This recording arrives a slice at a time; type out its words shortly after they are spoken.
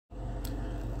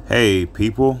Hey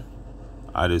people,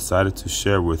 I decided to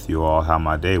share with you all how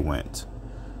my day went.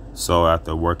 So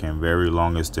after working very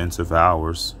long extensive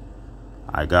hours,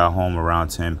 I got home around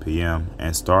 10 p.m.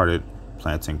 and started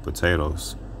planting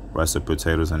potatoes. Russet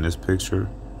potatoes in this picture,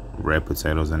 red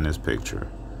potatoes in this picture.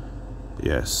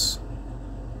 Yes,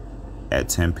 at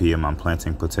 10 p.m. I'm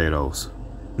planting potatoes.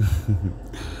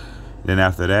 Then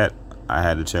after that, I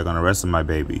had to check on the rest of my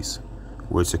babies,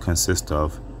 which consist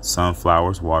of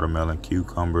sunflowers, watermelon,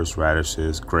 cucumbers,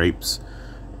 radishes, grapes,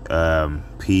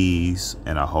 peas,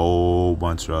 and a whole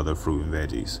bunch of other fruit and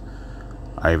veggies.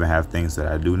 I even have things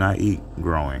that I do not eat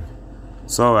growing.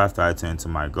 So after I tend to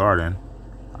my garden,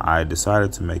 I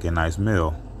decided to make a nice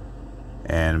meal.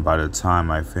 And by the time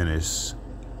I finished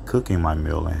cooking my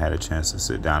meal and had a chance to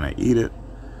sit down and eat it,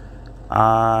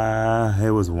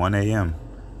 it was 1 a.m.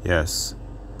 Yes.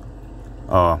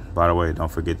 Oh, by the way,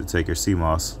 don't forget to take your sea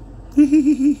moss.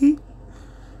 Here's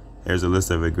a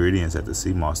list of ingredients that the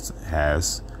sea moss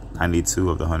has. 92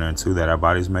 of the 102 that our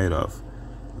body's made of.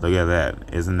 Look at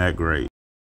that. Isn't that great?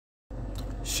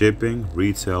 Shipping,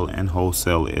 retail, and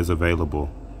wholesale is available.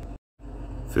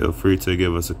 Feel free to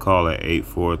give us a call at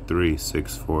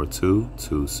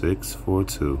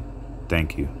 843-642-2642.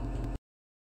 Thank you.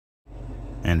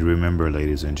 And remember,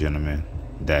 ladies and gentlemen,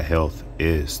 that health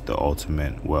is the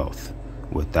ultimate wealth.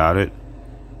 Without it,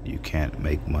 you can't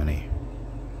make money.